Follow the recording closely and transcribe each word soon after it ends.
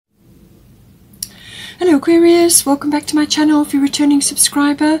Hello Aquarius, welcome back to my channel if you're a returning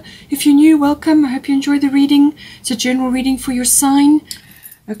subscriber. If you're new, welcome. I hope you enjoy the reading. It's a general reading for your sign.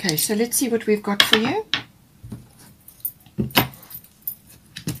 Okay, so let's see what we've got for you.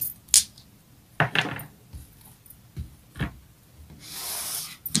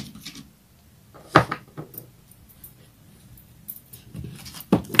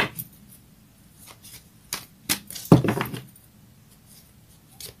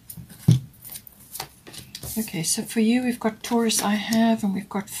 Okay, so for you, we've got Taurus, I have, and we've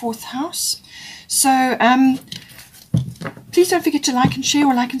got 4th house. So, please don't forget to like and share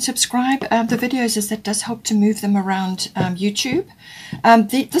or like and subscribe the videos, as that does help to move them around YouTube.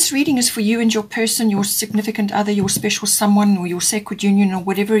 This reading is for you and your person, your significant other, your special someone, or your sacred union, or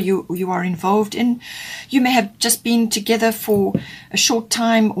whatever you are involved in. You may have just been together for a short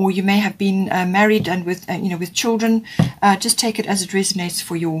time, or you may have been married and with with children. Just take it as it resonates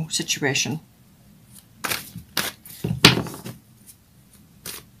for your situation.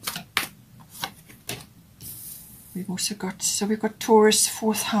 We've also got, so we've got Taurus,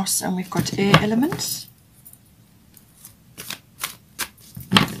 4th house, and we've got air elements.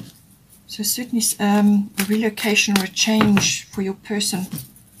 So certainly a relocation or a change for your person,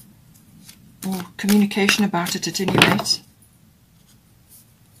 or communication about it at any rate.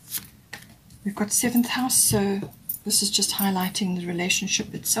 We've got 7th house, so this is just highlighting the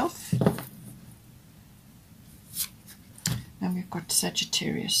relationship itself. And we've got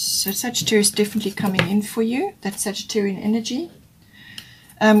Sagittarius. So Sagittarius definitely coming in for you. That's Sagittarian energy.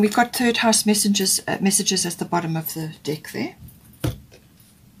 We've got 3rd house messages at the bottom of the deck there.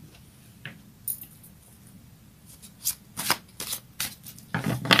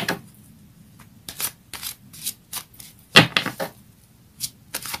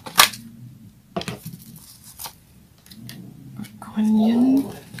 Got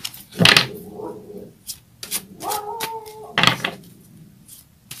Guanyin.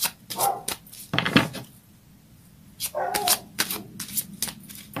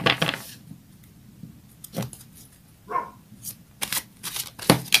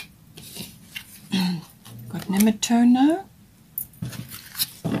 Nematona,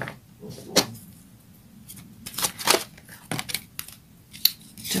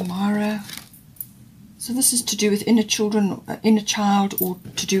 Damara. So this is to do with inner child, or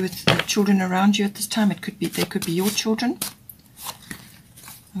to do with children around you at this time. They could be your children.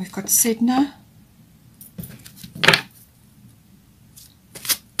 And we've got Sedna.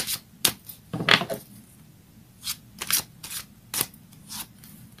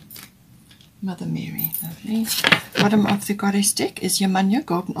 Mother Mary, lovely. Bottom of the goddess deck is Yamanya,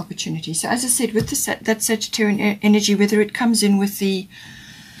 golden opportunity. So as I said, with that Sagittarian energy, whether it comes in with the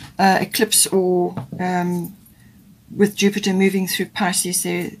eclipse or with Jupiter moving through Pisces,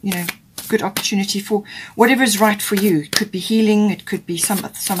 there, good opportunity for whatever is right for you. It could be healing, it could be some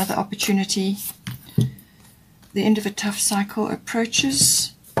other opportunity. The end of a tough cycle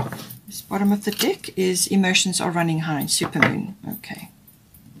approaches. This bottom of the deck is emotions are running high, supermoon. Okay.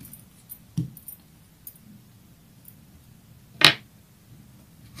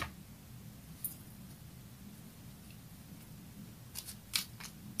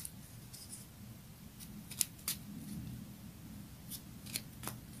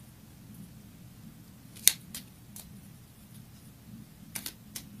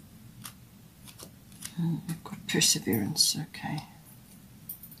 We've got perseverance, okay.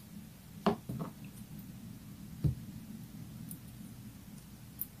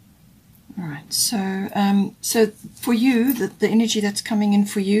 All right, so for you, the energy that's coming in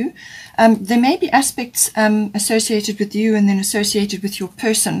for you, there may be aspects associated with you and then associated with your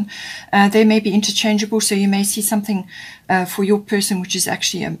person. They may be interchangeable, so you may see something for your person which is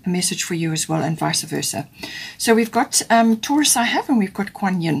actually a message for you as well, and vice versa. So we've got Taurus, I have, and we've got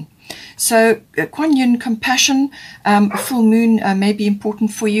Kuan Yin. So Kuan Yin, compassion, a full moon may be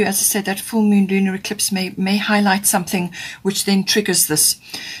important for you. As I said, that full moon lunar eclipse may highlight something which then triggers this.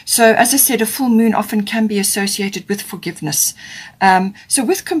 So as I said, a full moon often can be associated with forgiveness. So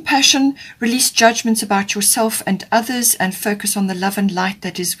with compassion, release judgments about yourself and others, and focus on the love and light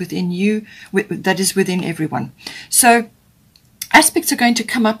that is within you, that is within everyone. So aspects are going to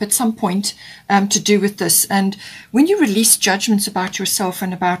come up at some point to do with this. And when you release judgments about yourself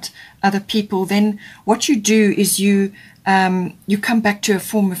and about other people, then what you do is you you come back to a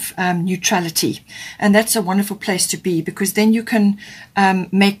form of neutrality. And that's a wonderful place to be, because then you can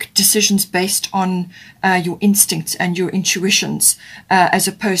make decisions based on your instincts and your intuitions, as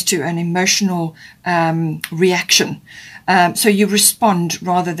opposed to an emotional reaction. So you respond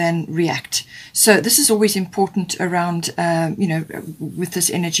rather than react. So this is always important around, with this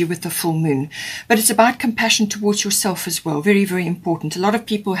energy, with the full moon. But it's about compassion towards yourself as well. Very, very important. A lot of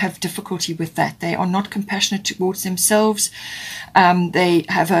people have difficulty with that. They are not compassionate towards themselves. They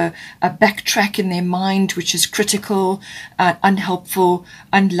have a backtrack in their mind, which is critical, unhelpful,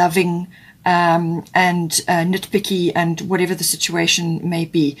 unloving, and nitpicky, and whatever the situation may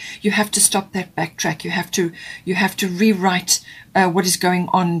be. You have to stop that backtrack. You have to rewrite what is going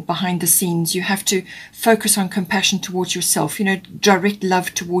on behind the scenes. You have to focus on compassion towards yourself, direct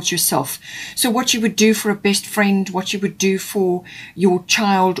love towards yourself. So what you would do for a best friend, what you would do for your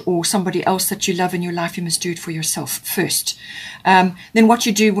child or somebody else that you love in your life, you must do it for yourself first. Then what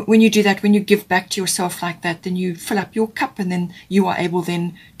you do when you do that, when you give back to yourself like that, then you fill up your cup, and then you are able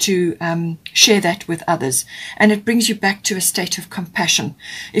then to share that with others. And it brings you back to a state of compassion.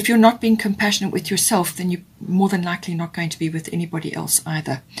 If you're not being compassionate with yourself, then you're more than likely not going to be with anybody else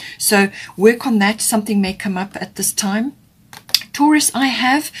either. So work on that. Something may come up at this time. Taurus,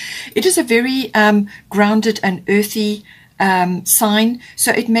 it is a very grounded and earthy sign.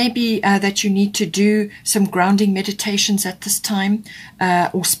 So it may be that you need to do some grounding meditations at this time,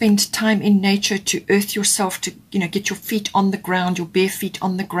 or spend time in nature to earth yourself, to get your feet on the ground, your bare feet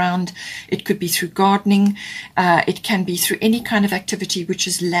on the ground. It could be through gardening. It can be through any kind of activity which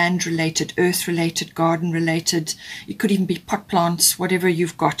is land related, earth related, garden related. It could even be pot plants, whatever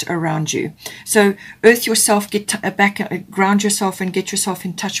you've got around you. So earth yourself, get back, ground yourself, and get yourself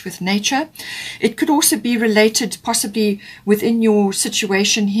in touch with nature. It could also be related possibly within your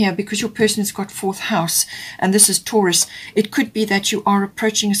situation here, because your person has got fourth house, and this is Taurus. It could be that you are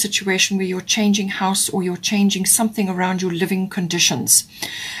approaching a situation where you're changing house, or you're changing something around your living conditions,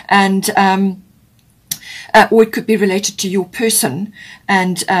 and or it could be related to your person,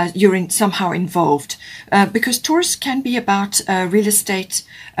 and you're somehow involved, because Taurus can be about real estate,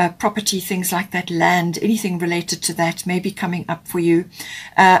 property, things like that, land, anything related to that may be coming up for you.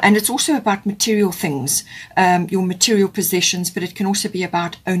 And it's also about material things, your material possessions, but it can also be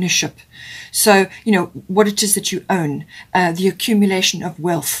about ownership. So, what it is that you own, the accumulation of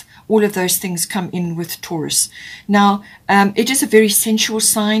wealth. All of those things come in with Taurus. Now, it is a very sensual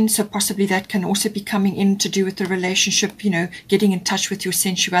sign, so possibly that can also be coming in to do with the relationship, getting in touch with your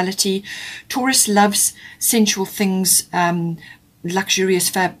sensuality. Taurus loves sensual things, luxurious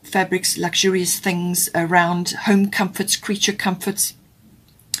fabrics, luxurious things around, home comforts, creature comforts.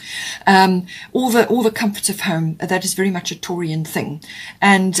 All the comforts of home. That is very much a Taurian thing.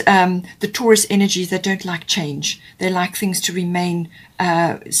 And the Taurus energies, they don't like change. They like things to remain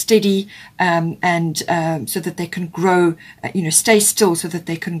steady, and so that they can grow, stay still so that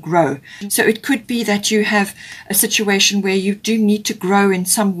they can grow. So it could be that you have a situation where you do need to grow in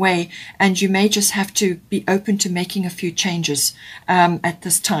some way, and you may just have to be open to making a few changes at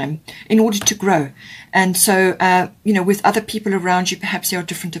this time in order to grow. And so, with other people around you, perhaps there are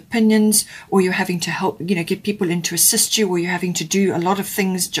different opinions, or you're having to help, get people in to assist you, or you're having to do a lot of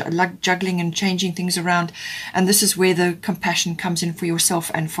things, like juggling and changing things around. And this is where the compassion comes in for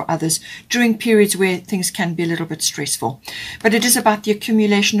yourself and for others during periods where things can be a little bit stressful. But it is about the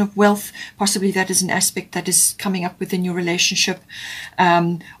accumulation of wealth. Possibly that is an aspect that is coming up within your relationship.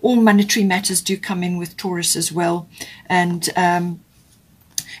 All monetary matters do come in with Taurus as well. And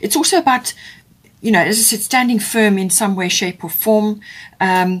it's also about, as I said, standing firm in some way, shape or form,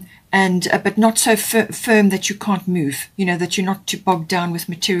 but not so firm that you can't move, that you're not too bogged down with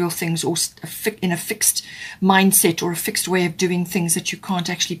material things, or in a fixed mindset or a fixed way of doing things that you can't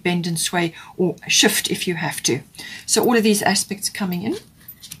actually bend and sway or shift if you have to. So all of these aspects coming in.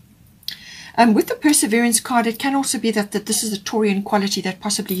 With the Perseverance card, it can also be that this is a Taurian quality that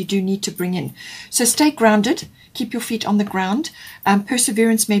possibly you do need to bring in. So stay grounded, keep your feet on the ground.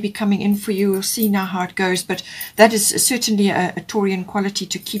 Perseverance may be coming in for you. We'll see now how it goes, but that is certainly a Taurian quality,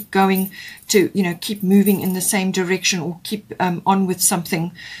 to keep going, to keep moving in the same direction, or keep on with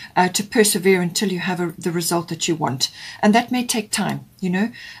something, to persevere until you have the result that you want. And that may take time,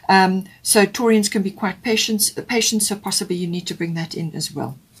 So Taurians can be quite patient, so possibly you need to bring that in as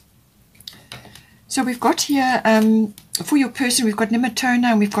well. So we've got here for your person, we've got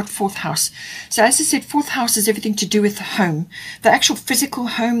Nematona and we've got 4th house. So as I said, 4th house is everything to do with the home, the actual physical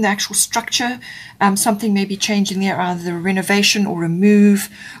home, the actual structure. Something may be changing there, either a renovation or a move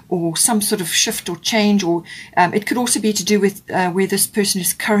or some sort of shift or change, or it could also be to do with where this person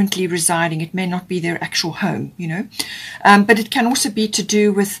is currently residing. It may not be their actual home, you know, but it can also be to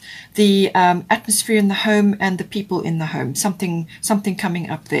do with the atmosphere in the home and the people in the home, something coming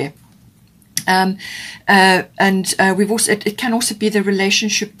up there. We've also, it can also be the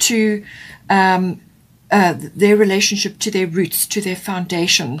relationship to their relationship to their roots, to their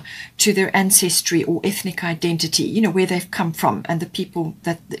foundation, to their ancestry or ethnic identity, you know, where they've come from and the people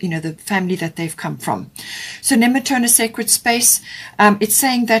that, you know, the family that they've come from. So Nematona sacred space, it's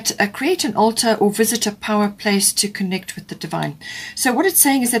saying that create an altar or visit a power place to connect with the divine. So what it's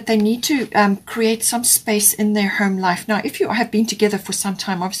saying is that they need to create some space in their home life. Now, if you have been together for some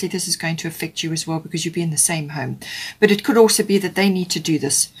time, obviously this is going to affect you as well because you'll be in the same home. But it could also be that they need to do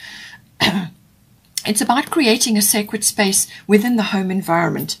this. It's about creating a sacred space within the home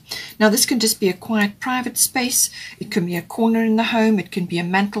environment. Now, this can just be a quiet, private space. It can be a corner in the home. It can be a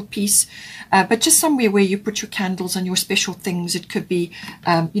mantelpiece, but just somewhere where you put your candles and your special things. It could be,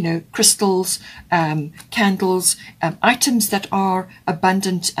 you know, crystals, candles, items that are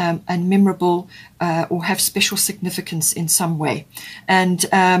abundant and memorable or have special significance in some way. And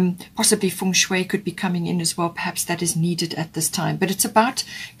possibly feng shui could be coming in as well. Perhaps that is needed at this time. But it's about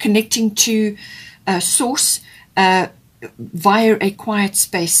connecting to source via a quiet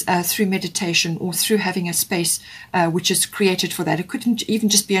space through meditation or through having a space which is created for that. It couldn't even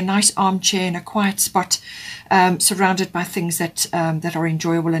just be a nice armchair in a quiet spot surrounded by things that that are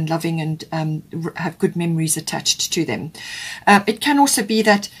enjoyable and loving and have good memories attached to them. It can also be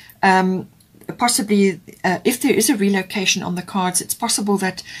that possibly if there is a relocation on the cards, it's possible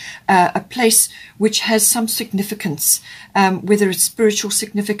that a place which has some significance, whether it's spiritual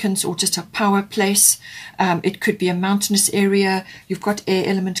significance or just a power place, it could be a mountainous area. You've got air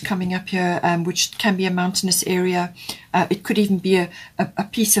element coming up here, which can be a mountainous area. It could even be a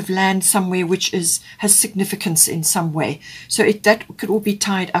piece of land somewhere which has significance in some way. So that could all be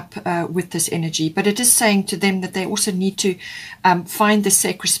tied up with this energy. But it is saying to them that they also need to find the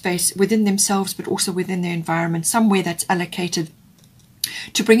sacred space within themselves, but also within their environment, somewhere that's allocated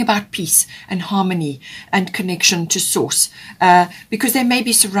to bring about peace and harmony and connection to source, because they may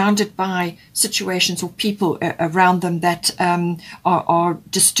be surrounded by situations or people around them that are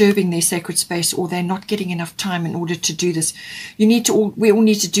disturbing their sacred space, or they're not getting enough time in order to do this. We all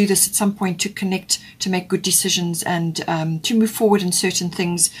need to do this at some point to connect, to make good decisions, and to move forward in certain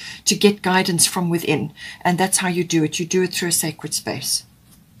things, to get guidance from within. And that's how you do it. You do it through a sacred space.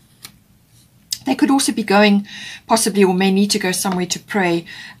 They could also be going possibly, or may need to go somewhere to pray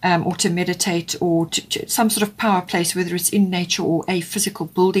or to meditate, or to some sort of power place, whether it's in nature or a physical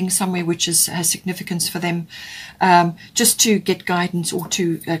building somewhere which has significance for them, just to get guidance or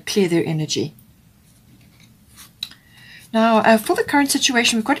to clear their energy. Now, for the current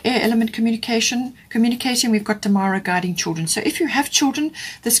situation, we've got air element communicating. We've got Damara guiding children. So if you have children,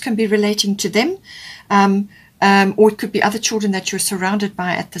 this can be relating to them. Or it could be other children that you're surrounded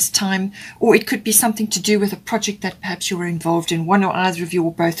by at this time, or it could be something to do with a project that perhaps you were involved in, one or either of you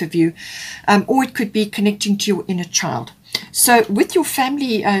or both of you, or it could be connecting to your inner child. So with your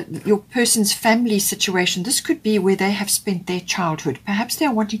family, your person's family situation, this could be where they have spent their childhood. Perhaps they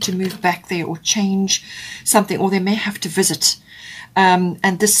are wanting to move back there or change something, or they may have to visit. And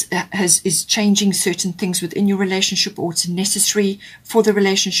this is changing certain things within your relationship, or it's necessary for the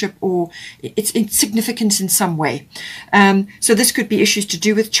relationship, or it's insignificant in some way. So this could be issues to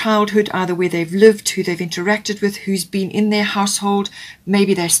do with childhood, either where they've lived, who they've interacted with, who's been in their household,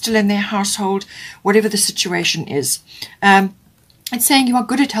 maybe they're still in their household, whatever the situation is. It's saying you are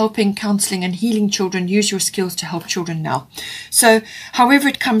good at helping, counseling and healing children. Use your skills to help children now. So however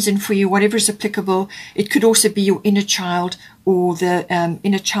it comes in for you, whatever is applicable, it could also be your inner child or the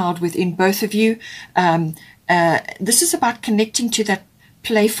inner child within both of you. This is about connecting to that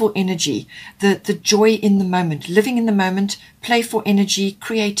playful energy, the joy in the moment, living in the moment, playful energy,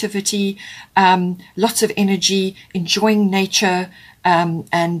 creativity, lots of energy, enjoying nature,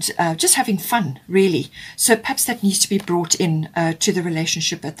 and just having fun, really. So perhaps that needs to be brought in to the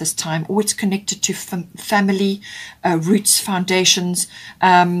relationship at this time, or it's connected to family, roots, foundations,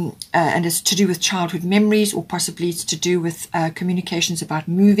 and it's to do with childhood memories, or possibly it's to do with communications about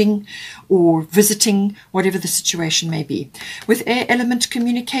moving or visiting, whatever the situation may be. With air element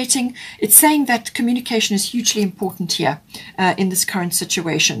communicating, it's saying that communication is hugely important here in this current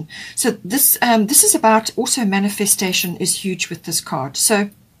situation. So this is about also manifestation is huge with this card. So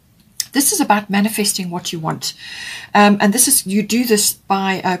This is about manifesting what you want. And you do this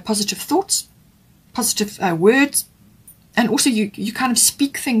by positive thoughts, positive words, and also you kind of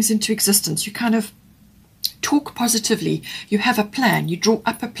speak things into existence. You kind of talk positively. You have a plan. You draw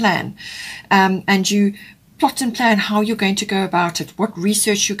up a plan, and you plot and plan how you're going to go about it, what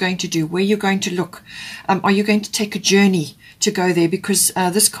research you're going to do, where you're going to look. Are you going to take a journey to go there? Because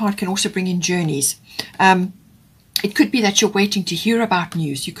this card can also bring in journeys. It could be that you're waiting to hear about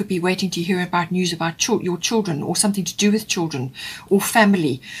news. You could be waiting to hear about news about your children, or something to do with children or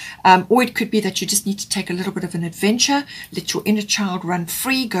family. Or it could be that you just need to take a little bit of an adventure, let your inner child run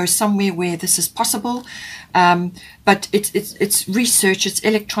free, go somewhere where this is possible. But it's research, it's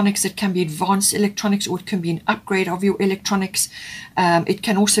electronics. It can be advanced electronics, or it can be an upgrade of your electronics. It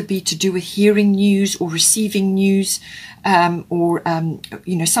can also be to do with hearing news or receiving news, or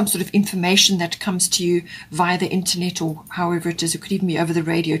some sort of information that comes to you via the internet, or however it is. It could even be over the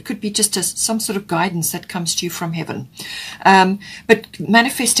radio. It could be just some sort of guidance that comes to you from heaven. But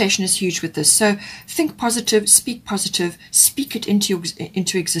manifestation is huge with this. So think positive, speak it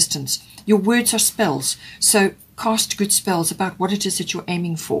into existence. Your words are spells. So cast good spells about what it is that you're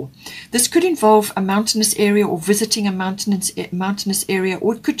aiming for. This could involve a mountainous area, or visiting a mountainous area,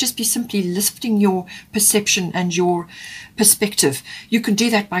 or it could just be simply lifting your perception and your perspective. You can do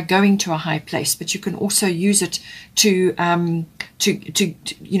that by going to a high place, but you can also use it to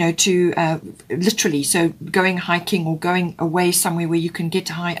literally, so going hiking or going away somewhere where you can get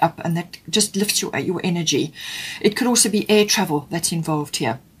high up, and that just lifts your energy. It could also be air travel that's involved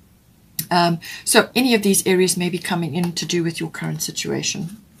here. So any of these areas may be coming in to do with your current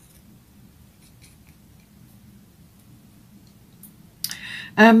situation.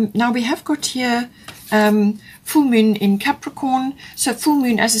 Now we have got here full moon in Capricorn. So full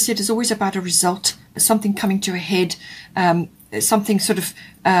moon, as I said, is always about a result, something coming to a head, something sort of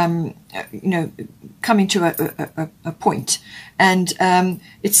coming to a point. And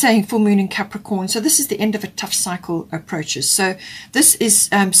it's saying full moon in Capricorn. So this is the end of a tough cycle approaches. So this is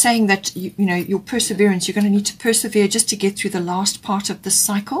saying that your perseverance, you're going to need to persevere just to get through the last part of this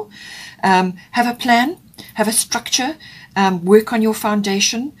cycle. Have a plan, have a structure, work on your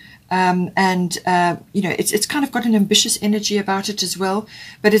foundation. It's kind of got an ambitious energy about it as well,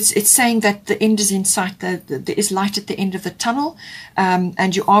 but it's saying that the end is in sight, there is light at the end of the tunnel,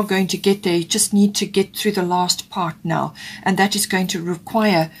 and you are going to get there. You just need to get through the last part now, and that is going to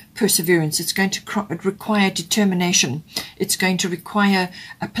require perseverance. It's going to require determination. It's going to require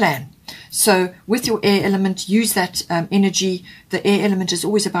a plan. So with your air element, use that energy. The air element is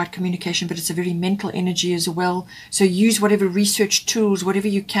always about communication, but it's a very mental energy as well. So use whatever research tools, whatever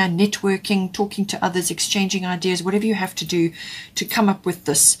you can, networking, talking to others, exchanging ideas, whatever you have to do to come up with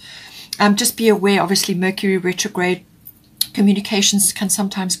this. Just be aware, obviously, Mercury retrograde. Communications can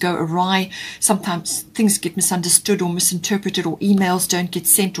sometimes go awry. Sometimes things get misunderstood or misinterpreted, or emails don't get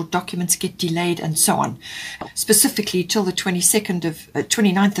sent, or documents get delayed, and so on. Specifically till the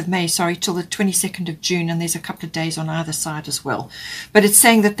 29th of May, till the 22nd of June, and there's a couple of days on either side as well. But it's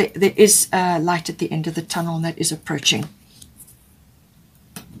saying that there is light at the end of the tunnel, and that is approaching.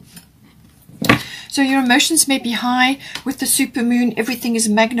 So your emotions may be high with the supermoon. Everything is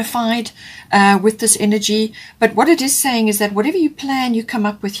magnified with this energy. But what it is saying is that whatever you plan, you come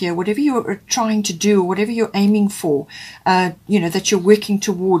up with here, whatever you're trying to do, whatever you're aiming for, that you're working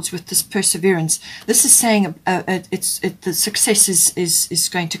towards with this perseverance, this is saying the success is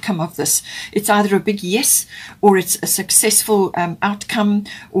going to come of this. It's either a big yes, or it's a successful outcome,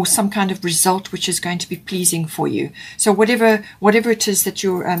 or some kind of result which is going to be pleasing for you. So whatever it is that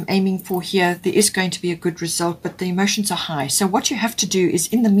you're aiming for here, there is going to be a good result, but the emotions are high. So what you have to do is,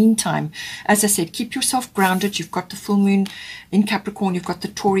 in the meantime, as I said, keep yourself grounded. You've got the full moon in Capricorn, you've got the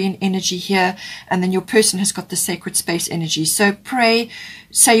Taurian energy here, and then your person has got the sacred space energy. So pray,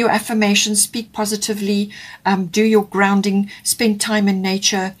 say your affirmations, speak positively, do your grounding, spend time in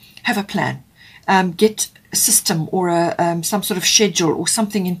nature, have a plan, get a system or some sort of schedule or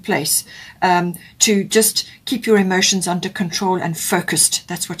something in place to just keep your emotions under control and focused.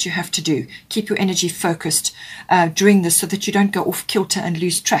 That's what you have to do. Keep your energy focused during this, so that you don't go off kilter and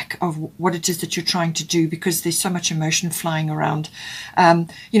lose track of what it is that you're trying to do, because there's so much emotion flying around.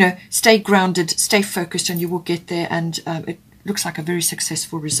 Stay grounded, stay focused, and you will get there, and it looks like a very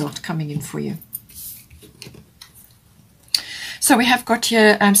successful result coming in for you. So we have got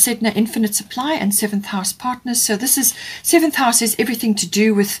here Sedna, infinite supply, and 7th house partners. So this is 7th house is everything to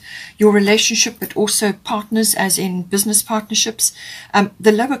do with your relationship, but also partners, as in business partnerships.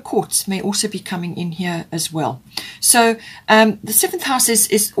 The lower courts may also be coming in here as well. So the 7th house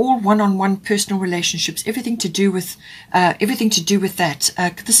is all one-on-one personal relationships, everything to do with that.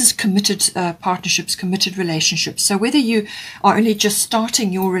 This is committed partnerships, committed relationships. So whether you are only just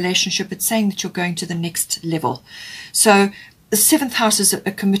starting your relationship, it's saying that you're going to the next level. So the 7th house is a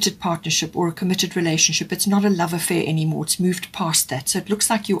committed partnership or a committed relationship. It's not a love affair anymore. It's moved past that. So it looks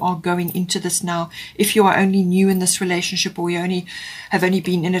like you are going into this now. If you are only new in this relationship, or you have only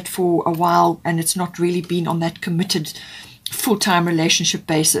been in it for a while and it's not really been on that committed full-time relationship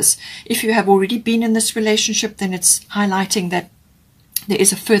basis. If you have already been in this relationship, then it's highlighting that there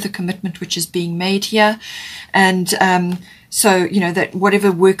is a further commitment which is being made here. And so, you know, that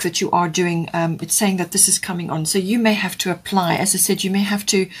whatever work that you are doing, it's saying that this is coming on. So you may have to apply. As I said, you may have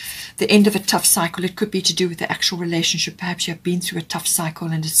to, the end of a tough cycle. It could be to do with the actual relationship. Perhaps you have been through a tough cycle,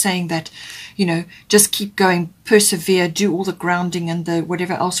 and it's saying that, you know, just keep going, persevere, do all the grounding and the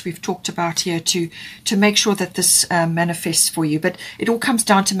whatever else we've talked about here to make sure that this manifests for you. But it all comes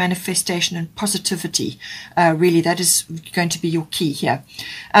down to manifestation and positivity. Really, that is going to be your key here.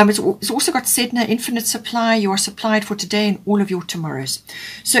 It's also got Sedna, infinite supply. You are supplied for today and all of your tomorrows.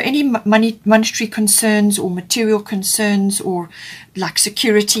 So any monetary concerns or material concerns, or like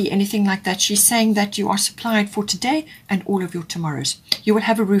security, anything like that, she's saying that you are supplied for today and all of your tomorrows. You will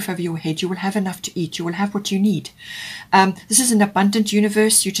have a roof over your head. You will have enough to eat. You will have what you need. This is an abundant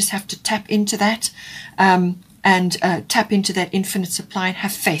universe. You just have to tap into that and tap into that infinite supply and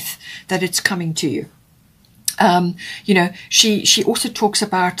have faith that it's coming to you. You know, she also talks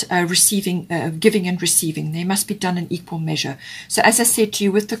about receiving, giving and receiving. They must be done in equal measure. So as I said to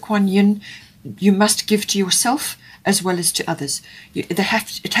you, with the Kuan Yin, you must give to yourself as well as to others. It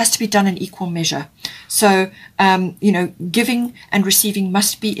has to be done in equal measure. So, you know, giving and receiving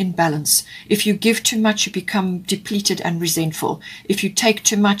must be in balance. If you give too much, you become depleted and resentful. If you take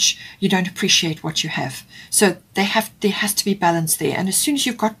too much, you don't appreciate what you have. So there has to be balance there. And as soon as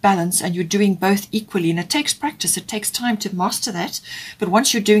you've got balance and you're doing both equally, and it takes practice, it takes time to master that, but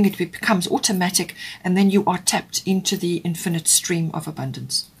once you're doing it, it becomes automatic, and then you are tapped into the infinite stream of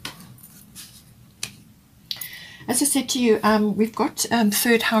abundance. As I said to you, we've got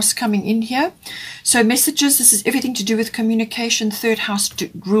 3rd house coming in here. So messages, this is everything to do with communication. 3rd house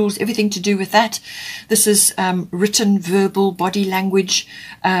rules everything to do with that. This is written, verbal, body language.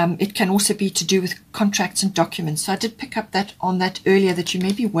 It can also be to do with contracts and documents. So I did pick up that on that earlier, that you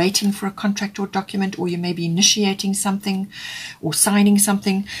may be waiting for a contract or document, or you may be initiating something or signing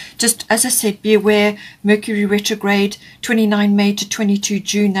something. Just as I said, be aware, Mercury retrograde, 29 May to 22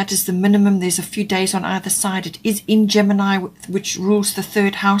 June. That is the minimum. There's a few days on either side. It is in Gemini, which rules the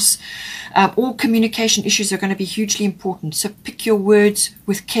 3rd house. All communication issues are going to be hugely important. So pick your words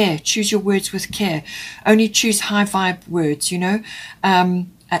with care. Choose your words with care. Only choose high vibe words, you know.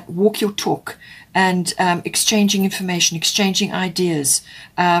 Walk your talk, and exchanging information, exchanging ideas,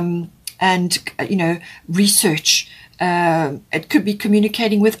 and, you know, research. It could be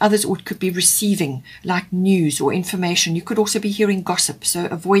communicating with others, or it could be receiving, like news or information. You could also be hearing gossip, so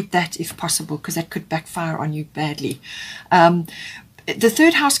avoid that if possible, because that could backfire on you badly. The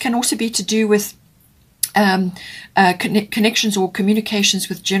 3rd house can also be to do with connections or communications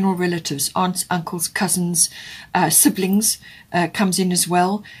with general relatives, aunts, uncles, cousins, siblings comes in as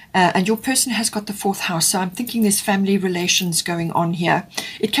well. And your person has got the 4th house, so I'm thinking there's family relations going on here.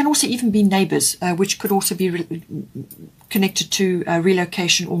 It can also even be neighbors, which could also be connected to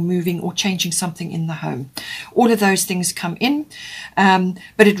relocation or moving or changing something in the home. All of those things come in,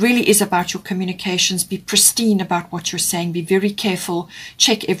 but it really is about your communications. Be pristine about what you're saying. Be very careful.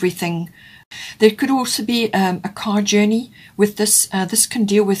 Check everything. There could also be a car journey with this. This can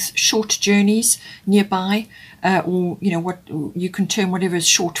deal with short journeys nearby, or you know, what you can term whatever is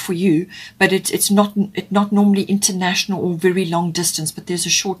short for you. But it's not normally international or very long distance. But there's a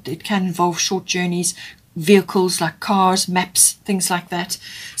short. It can involve short journeys, vehicles like cars, maps, things like that.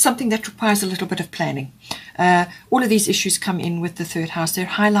 Something that requires a little bit of planning. All of these issues come in with the 3rd house. They're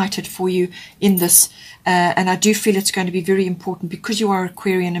highlighted for you in this, and I do feel it's going to be very important, because you are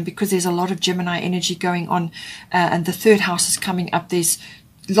Aquarian and because there's a lot of Gemini energy going on, and the 3rd house is coming up. There's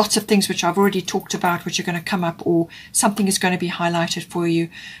lots of things which I've already talked about which are going to come up, or something is going to be highlighted for you.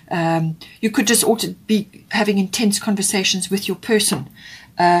 You could just also be having intense conversations with your person,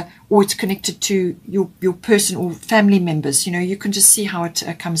 or it's connected to your person or family members. You know, you can just see how it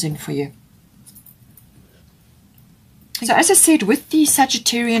comes in for you. So as I said, with the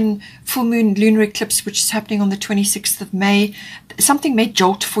Sagittarian full moon lunar eclipse, which is happening on the 26th of May, something may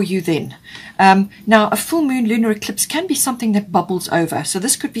jolt for you then. Now, a full moon lunar eclipse can be something that bubbles over. So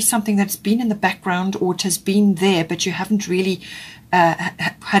this could be something that's been in the background, or it has been there, but you haven't really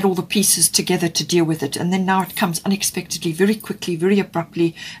had all the pieces together to deal with it, and then now it comes unexpectedly, very quickly, very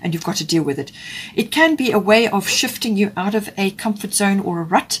abruptly, and you've got to deal with it. It can be a way of shifting you out of a comfort zone or a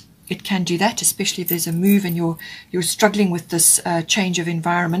rut. It can do that, especially if there's a move and you're struggling with this change of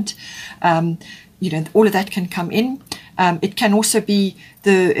environment. You know, all of that can come in. It can also be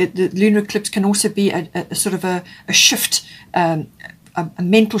the lunar eclipse can also be a sort of a shift, a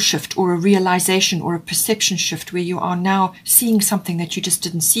mental shift, or a realization, or a perception shift, where you are now seeing something that you just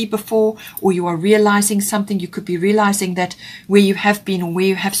didn't see before, or you are realizing something. You could be realizing that where you have been, or where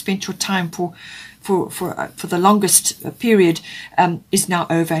you have spent your time for the longest period is now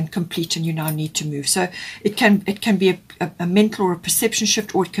over and complete, and you now need to move. So it can be a mental or a perception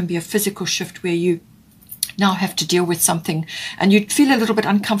shift, or it can be a physical shift where you now have to deal with something, and you'd feel a little bit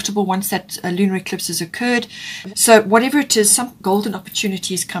uncomfortable once that lunar eclipse has occurred. So whatever it is, some golden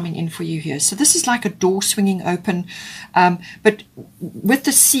opportunity is coming in for you here. So this is like a door swinging open, but with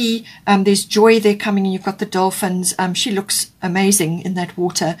the sea, there's joy there coming in. You've got the dolphins. She looks amazing in that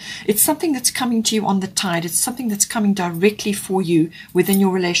water. It's something that's coming to you on the tide. It's something that's coming directly for you within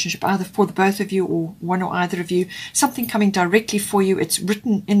your relationship, either for the both of you or one or either of you. Something coming directly for you. It's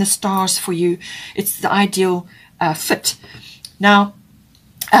written in the stars for you. It's the ideal fit. Now,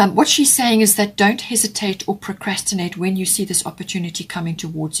 what she's saying is that don't hesitate or procrastinate when you see this opportunity coming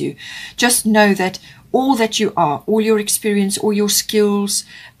towards you. Just know that all that you are, all your experience, all your skills,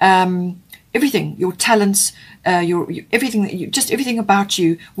 everything, your talents, everything about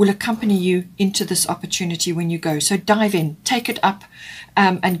you will accompany you into this opportunity when you go. So dive in, take it up,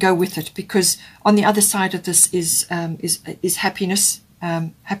 and go with it, because on the other side of this is happiness.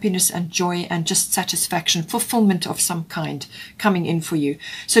 Happiness and joy and just satisfaction, fulfillment of some kind coming in for you.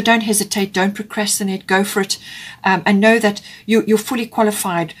 So don't hesitate, don't procrastinate, go for it, and know that you're fully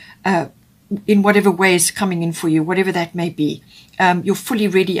qualified in whatever way is coming in for you, whatever that may be. You're fully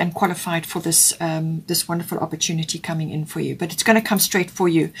ready and qualified for this this wonderful opportunity coming in for you, but it's going to come straight for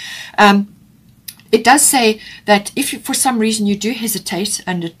you. It does say that if for some reason you do hesitate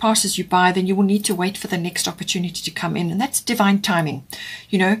and it passes you by, then you will need to wait for the next opportunity to come in, and that's divine timing,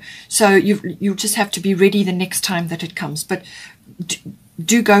 you know. So you just have to be ready the next time that it comes. But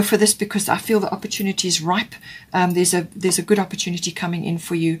do go for this, because I feel the opportunity is ripe. There's a good opportunity coming in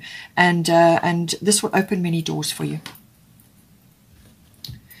for you, and this will open many doors for you.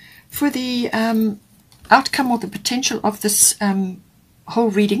 For the outcome or the potential of this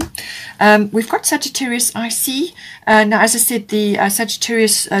whole reading, we've got Sagittarius IC. Now, as I said, the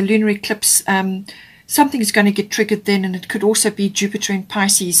Sagittarius lunar eclipse, something is going to get triggered then, and it could also be Jupiter in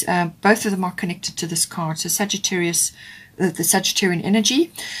Pisces. Both of them are connected to this card. So Sagittarius, the Sagittarian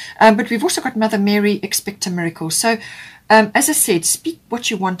energy, but we've also got Mother Mary, expect a miracle. So as I said, speak what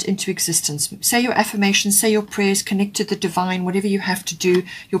you want into existence. Say your affirmations, say your prayers, connect to the divine, whatever you have to do.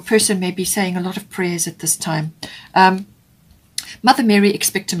 Your person may be saying a lot of prayers at this time. Mother Mary,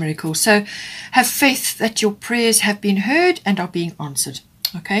 expect a miracle. So have faith that your prayers have been heard and are being answered.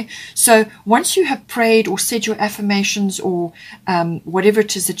 Okay, so once you have prayed or said your affirmations, or whatever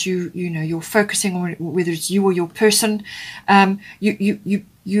it is that you're focusing on, whether it's you or your person,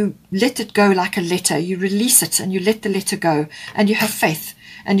 you let it go like a letter. You release it and you let the letter go, and you have faith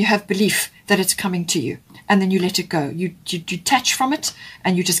and you have belief that it's coming to you, and then you let it go. You detach from it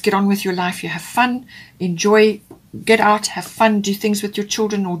and you just get on with your life. You have fun, enjoy, get out, have fun, do things with your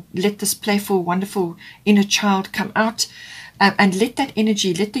children, or let this playful, wonderful inner child come out, and let that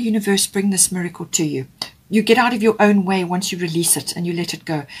energy, let the universe bring this miracle to you. You get out of your own way once you release it and you let it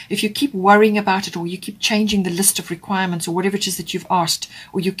go. If you keep worrying about it, or you keep changing the list of requirements, or whatever it is that you've asked,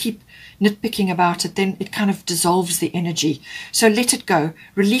 or you keep nitpicking about it, then it kind of dissolves the energy. So let it go,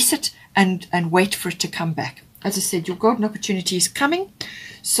 release it, and wait for it to come back. As I said, your golden opportunity is coming.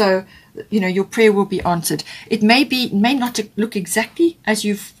 So, your prayer will be answered. It may not look exactly as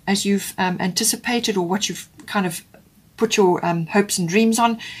you've anticipated, or what you've kind of put your hopes and dreams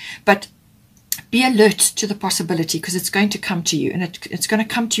on, but be alert to the possibility, because it's going to come to you, and it's going to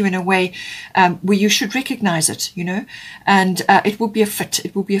come to you in a way where you should recognize it, and it will be a fit.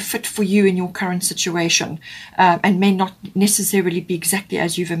 It will be a fit for you in your current situation, and may not necessarily be exactly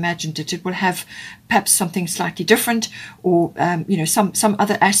as you've imagined it. It will have perhaps something slightly different, or some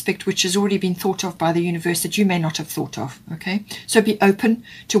other aspect which has already been thought of by the universe that you may not have thought of. Okay, so be open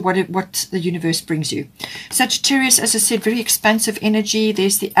to what the universe brings you. Sagittarius, as I said, very expansive energy.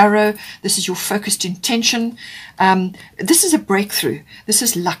 There's the arrow. This is your focus focused intention. This is a breakthrough. This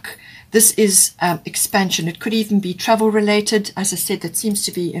is luck. This is expansion. It could even be travel related. As I said, that seems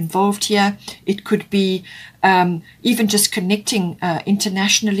to be involved here. It could be even just connecting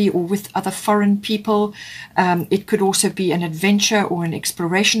internationally or with other foreign people. It could also be an adventure or an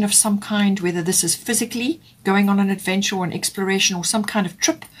exploration of some kind, whether this is physically going on an adventure or an exploration or some kind of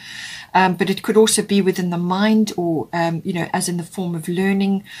trip. But it could also be within the mind, or as in the form of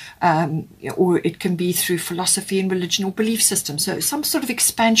learning, or it can be through philosophy and religion or belief system. So some sort of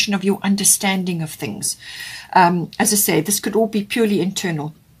expansion of your understanding of things. As I say, this could all be purely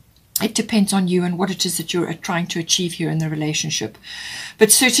internal. It depends on you and what it is that you're trying to achieve here in the relationship.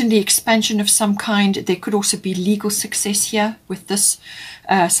 But certainly expansion of some kind. There could also be legal success here with this,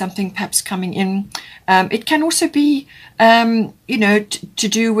 something perhaps coming in. It can also be, to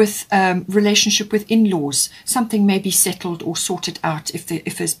do with relationship with in-laws. Something may be settled or sorted out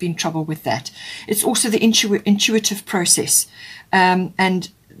if there's been trouble with that. It's also the intuitive process. And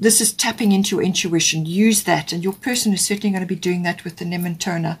this is tapping into your intuition. Use that, and your person is certainly going to be doing that with the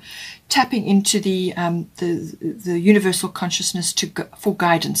Nementona, tapping into the universal consciousness for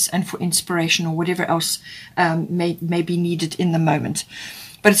guidance and for inspiration or whatever else may be needed in the moment.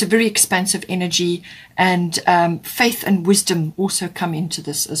 But it's a very expansive energy, and faith and wisdom also come into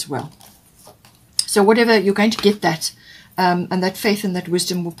this as well. So whatever, you're going to get that. And that faith and that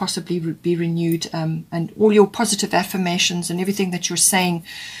wisdom will possibly be renewed, and all your positive affirmations and everything that you're saying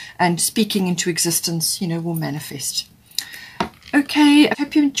and speaking into existence, will manifest. Okay, I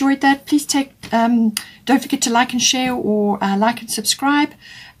hope you enjoyed that. Please don't forget to like and share, or like and subscribe.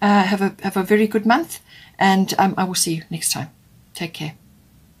 Have a very good month, and I will see you next time. Take care.